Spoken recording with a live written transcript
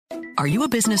Are you a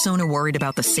business owner worried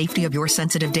about the safety of your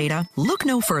sensitive data? Look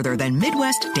no further than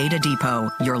Midwest Data Depot,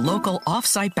 your local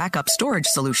off-site backup storage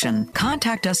solution.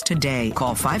 Contact us today.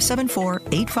 Call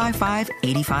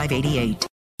 574-855-8588.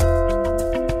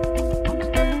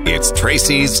 It's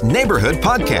Tracy's Neighborhood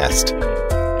Podcast.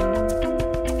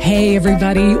 Hey,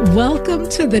 everybody. Welcome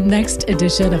to the next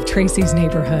edition of Tracy's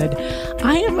Neighborhood.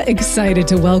 I am excited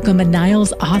to welcome a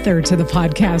Niles author to the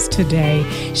podcast today.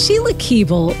 Sheila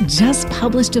Keeble just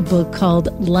published a book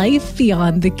called Life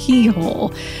Beyond the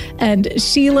Keyhole. And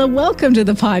Sheila, welcome to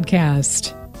the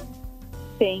podcast.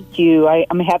 Thank you.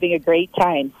 I'm having a great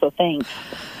time, so thanks.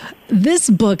 This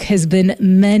book has been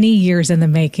many years in the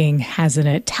making, hasn't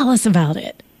it? Tell us about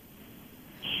it.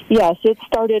 Yes, it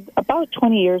started about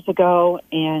 20 years ago,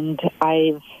 and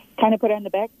I've kind of put it on the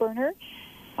back burner.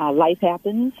 Life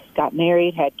happens, got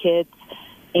married, had kids,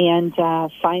 and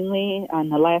finally, on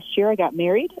the last year, I got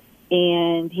married,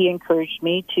 and he encouraged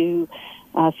me to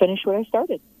finish what I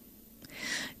started.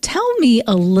 Tell me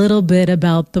a little bit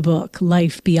about the book,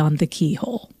 Life Beyond the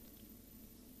Keyhole.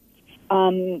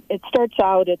 It starts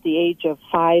out at the age of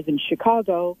 5 in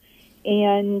Chicago,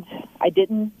 and I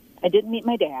didn't meet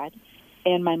my dad.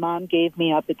 And my mom gave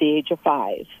me up at the age of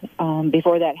 5.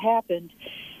 Before that happened,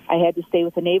 I had to stay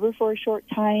with a neighbor for a short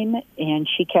time, and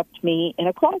she kept me in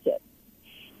a closet.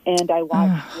 And I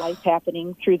watched life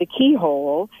happening through the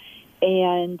keyhole,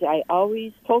 and I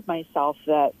always told myself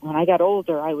that when I got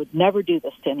older, I would never do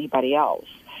this to anybody else.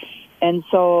 And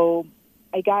so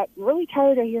I got really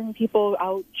tired of hearing people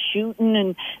out shooting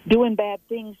and doing bad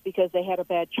things because they had a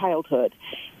bad childhood.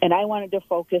 And I wanted to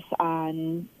focus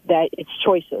on that it's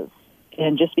choices.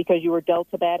 And just because you were dealt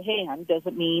a bad hand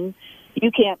doesn't mean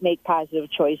you can't make positive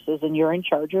choices, and you're in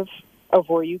charge of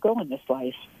where you go in this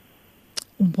life.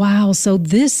 Wow. So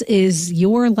this is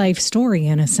your life story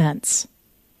in a sense.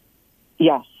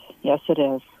 Yes. Yes, it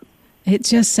is. It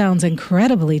just sounds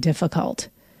incredibly difficult.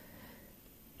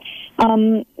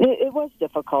 It was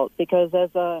difficult because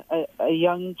as a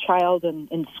young child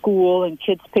in school, and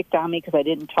kids picked on me because I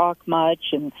didn't talk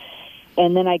much, and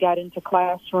then I got into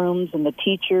classrooms, and the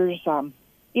teachers,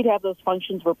 you'd have those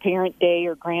functions for parent day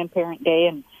or grandparent day,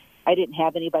 and I didn't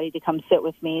have anybody to come sit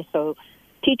with me. So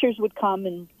teachers would come,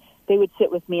 and they would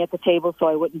sit with me at the table so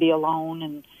I wouldn't be alone.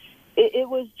 And it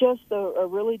was just a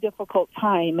really difficult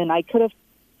time, and I could have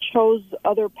chose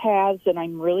other paths, and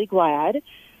I'm really glad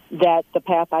that the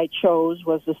path I chose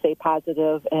was to stay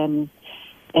positive and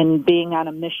being on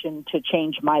a mission to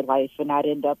change my life and not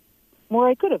end up where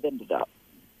I could have ended up.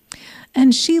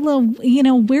 And Sheila,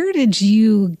 where did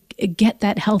you get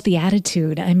that healthy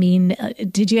attitude? I mean,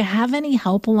 did you have any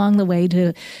help along the way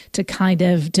to kind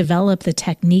of develop the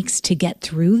techniques to get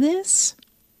through this?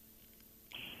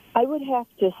 I would have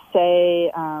to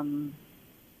say,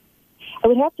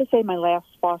 my last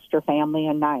foster family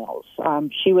in Niles.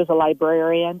 She was a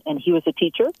librarian and he was a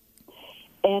teacher.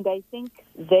 And I think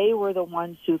they were the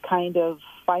ones who kind of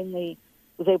finally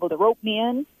was able to rope me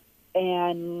in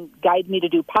and guide me to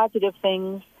do positive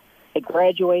things. I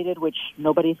graduated, which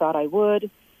nobody thought I would.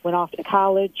 Went off to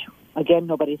college. Again,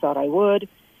 nobody thought I would.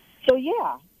 So,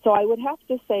 yeah. So I would have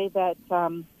to say that,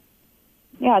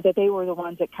 that they were the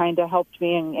ones that kind of helped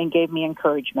me and gave me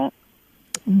encouragement.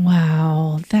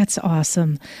 Wow, that's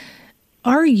awesome.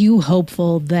 Are you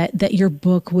hopeful that your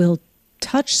book will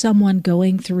touch someone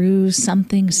going through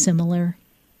something similar?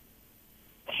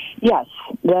 Yes,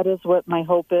 that is what my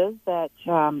hope is, that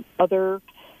other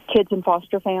kids in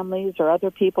foster families or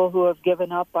other people who have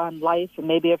given up on life and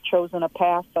maybe have chosen a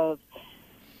path of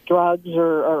drugs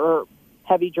or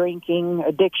heavy drinking,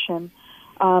 addiction,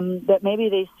 that maybe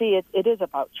they see it is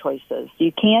about choices.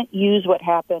 You can't use what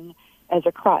happened as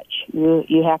a crutch.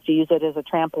 You have to use it as a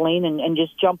trampoline and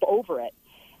just jump over it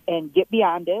and get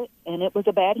beyond it. And it was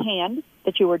a bad hand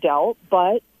that you were dealt,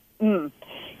 but you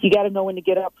got to know when to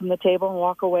get up from the table and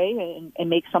walk away and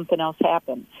make something else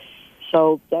happen.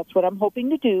 So that's what I'm hoping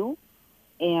to do.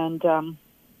 And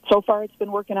so far it's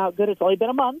been working out good. It's only been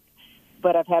a month,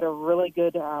 but I've had a really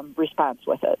good response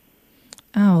with it.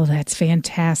 Oh, that's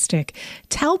fantastic.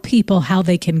 Tell people how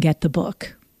they can get the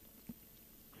book.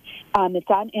 It's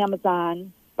on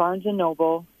Amazon, Barnes &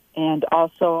 Noble, and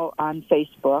also on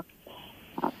Facebook,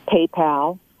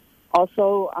 PayPal.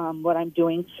 Also, what I'm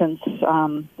doing since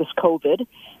this COVID,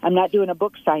 I'm not doing a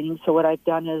book signing, so what I've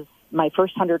done is my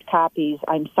first 100 copies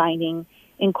I'm signing,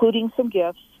 including some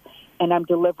gifts, and I'm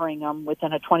delivering them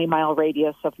within a 20-mile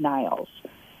radius of Niles.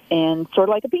 And sort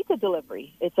of like a pizza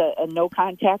delivery. It's a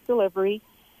no-contact delivery,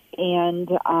 and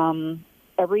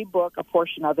every book, a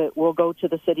portion of it, will go to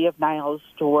the city of Niles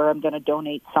to where I'm going to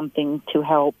donate something to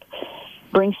help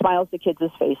bring smiles to kids'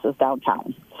 faces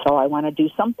downtown. So I want to do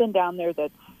something down there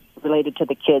that's related to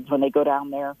the kids. When they go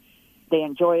down there, they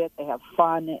enjoy it, they have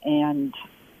fun, and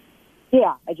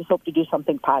yeah, I just hope to do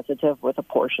something positive with a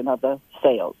portion of the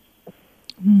sales.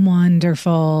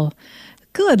 Wonderful.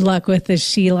 Good luck with this,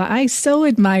 Sheila. I so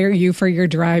admire you for your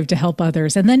drive to help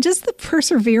others, and then just the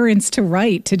perseverance to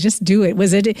write, to just do it.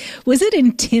 Was it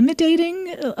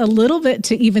intimidating a little bit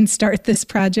to even start this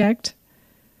project?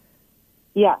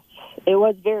 Yes, it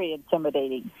was very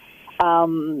intimidating.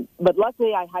 But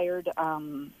luckily, I hired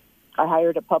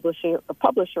a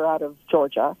publisher out of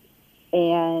Georgia,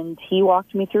 and he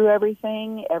walked me through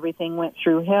everything. Everything went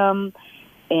through him,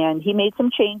 and he made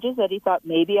some changes that he thought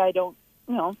maybe I don't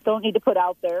need to put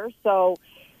out there. So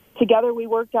together we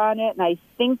worked on it, and I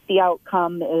think the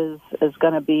outcome is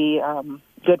going to be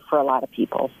good for a lot of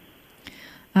people.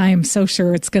 I am so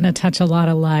sure it's going to touch a lot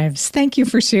of lives. Thank you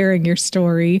for sharing your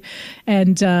story.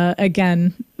 And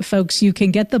again, folks, you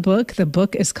can get the book. The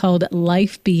book is called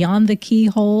Life Beyond the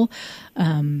Keyhole.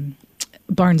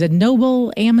 Barnes &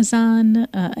 Noble, Amazon,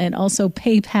 and also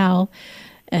PayPal.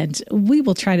 And we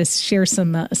will try to share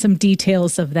some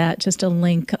details of that, just a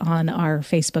link on our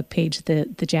Facebook page, the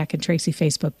Jack and Tracy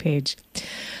Facebook page.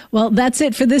 Well, that's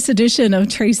it for this edition of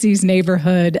Tracy's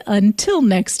Neighborhood. Until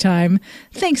next time,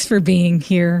 thanks for being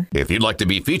here. If you'd like to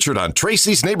be featured on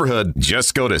Tracy's Neighborhood,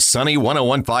 just go to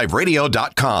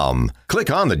sunny1015radio.com. Click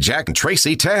on the Jack and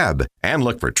Tracy tab and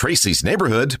look for Tracy's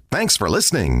Neighborhood. Thanks for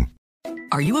listening.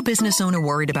 Are you a business owner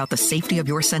worried about the safety of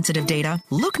your sensitive data?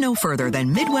 Look no further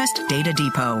than Midwest Data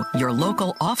Depot, your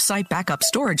local off-site backup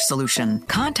storage solution.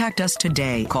 Contact us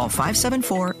today. Call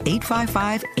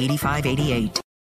 574-855-8588.